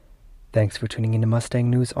Thanks for tuning in to Mustang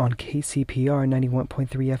News on KCPR 91.3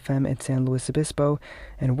 FM in San Luis Obispo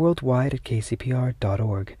and worldwide at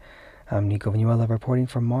kcpr.org. I'm Nico Vinuela reporting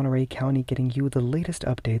from Monterey County, getting you the latest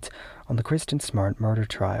updates on the Kristen Smart murder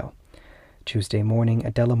trial. Tuesday morning,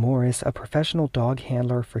 Adela Morris, a professional dog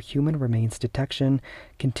handler for human remains detection,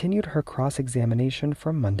 continued her cross-examination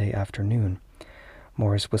from Monday afternoon.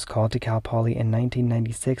 Morris was called to Cal Poly in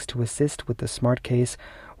 1996 to assist with the Smart case,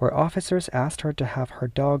 where officers asked her to have her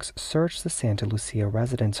dogs search the Santa Lucia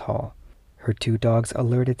residence hall. Her two dogs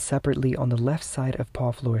alerted separately on the left side of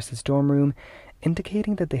Paul Flores' dorm room,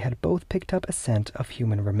 indicating that they had both picked up a scent of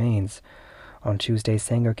human remains. On Tuesday,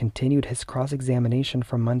 Sanger continued his cross-examination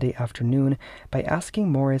from Monday afternoon by asking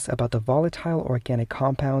Morris about the volatile organic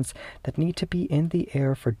compounds that need to be in the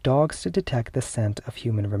air for dogs to detect the scent of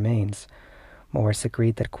human remains. Morris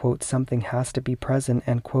agreed that, quote, something has to be present,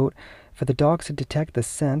 end quote, for the dogs to detect the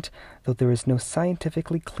scent, though there is no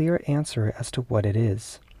scientifically clear answer as to what it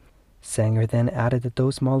is. Sanger then added that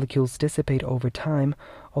those molecules dissipate over time,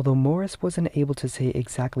 although Morris wasn't able to say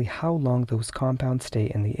exactly how long those compounds stay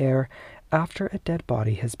in the air after a dead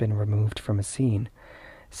body has been removed from a scene.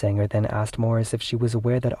 Sanger then asked Morris if she was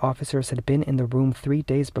aware that officers had been in the room 3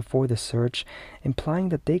 days before the search, implying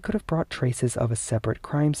that they could have brought traces of a separate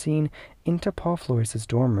crime scene into Paul Flores'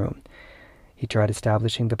 dorm room. He tried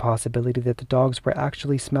establishing the possibility that the dogs were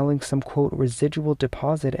actually smelling some, quote, residual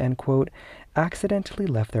deposit, end quote, accidentally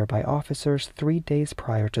left there by officers 3 days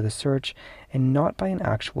prior to the search and not by an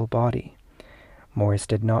actual body. Morris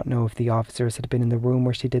did not know if the officers had been in the room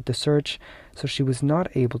where she did the search, so she was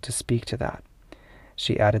not able to speak to that.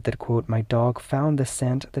 She added that, quote, my dog found the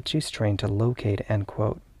scent that she's trained to locate, end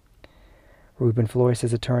quote. Ruben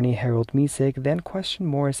Flores' attorney, Harold Misig, then questioned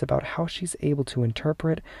Morris about how she's able to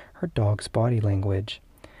interpret her dog's body language.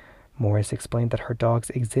 Morris explained that her dogs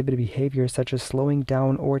exhibit behaviors such as slowing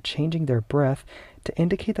down or changing their breath to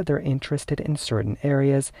indicate that they're interested in certain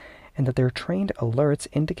areas, and that their trained alerts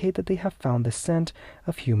indicate that they have found the scent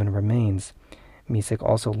of human remains. Misig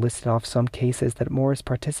also listed off some cases that Morris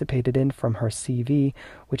participated in from her CV,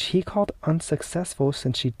 which he called unsuccessful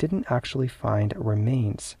since she didn't actually find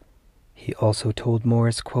remains. He also told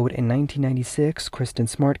Morris, quote, in 1996, Kristen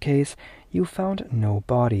Smart case, you found no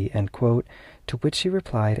body, end quote, to which she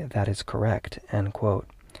replied, that is correct, end quote.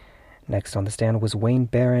 Next on the stand was Wayne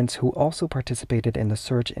Behrens, who also participated in the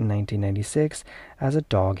search in 1996 as a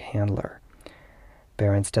dog handler.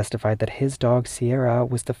 Behrens testified that his dog Sierra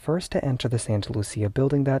was the first to enter the Santa Lucia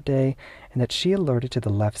building that day, and that she alerted to the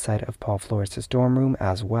left side of Paul Flores' dorm room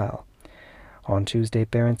as well. On Tuesday,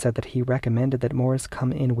 Behrens said that he recommended that Morris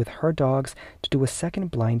come in with her dogs to do a second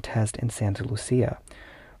blind test in Santa Lucia.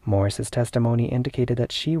 Morris's testimony indicated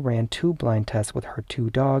that she ran 2 blind tests with her 2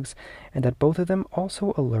 dogs, and that both of them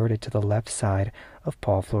also alerted to the left side of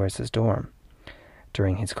Paul Flores' dorm.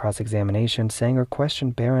 During his cross-examination, Sanger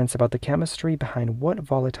questioned Behrens about the chemistry behind what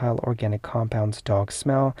volatile organic compounds dogs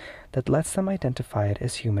smell that lets them identify it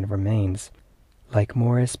as human remains. Like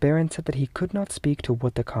Morris, Behrens said that he could not speak to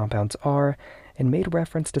what the compounds are and made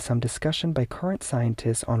reference to some discussion by current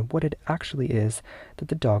scientists on what it actually is that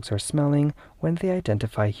the dogs are smelling when they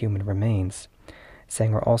identify human remains.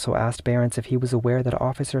 Sanger also asked Behrens if he was aware that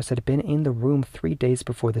officers had been in the room 3 days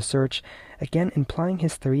before the search, again implying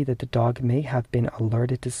his theory that the dog may have been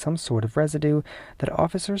alerted to some sort of residue that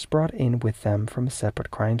officers brought in with them from a separate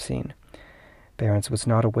crime scene. Behrens was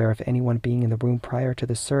not aware of anyone being in the room prior to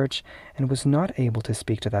the search and was not able to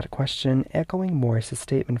speak to that question, echoing Morris's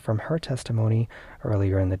statement from her testimony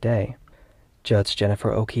earlier in the day. Judge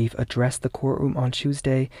Jennifer O'Keefe addressed the courtroom on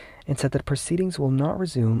Tuesday and said that proceedings will not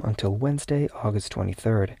resume until Wednesday, August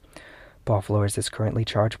 23rd. Paul Flores is currently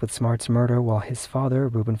charged with Smart's murder, while his father,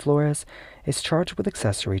 Ruben Flores, is charged with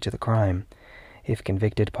accessory to the crime. If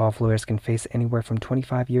convicted, Paul Flores can face anywhere from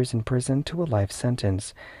 25 years in prison to a life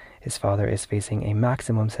sentence. His father is facing a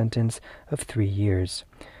maximum sentence of 3 years.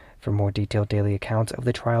 For more detailed daily accounts of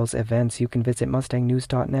the trial's events, you can visit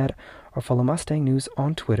mustangnews.net or follow Mustang News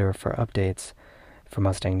on Twitter for updates. For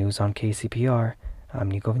Mustang News on KCPR,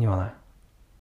 I'm Nico Vignola.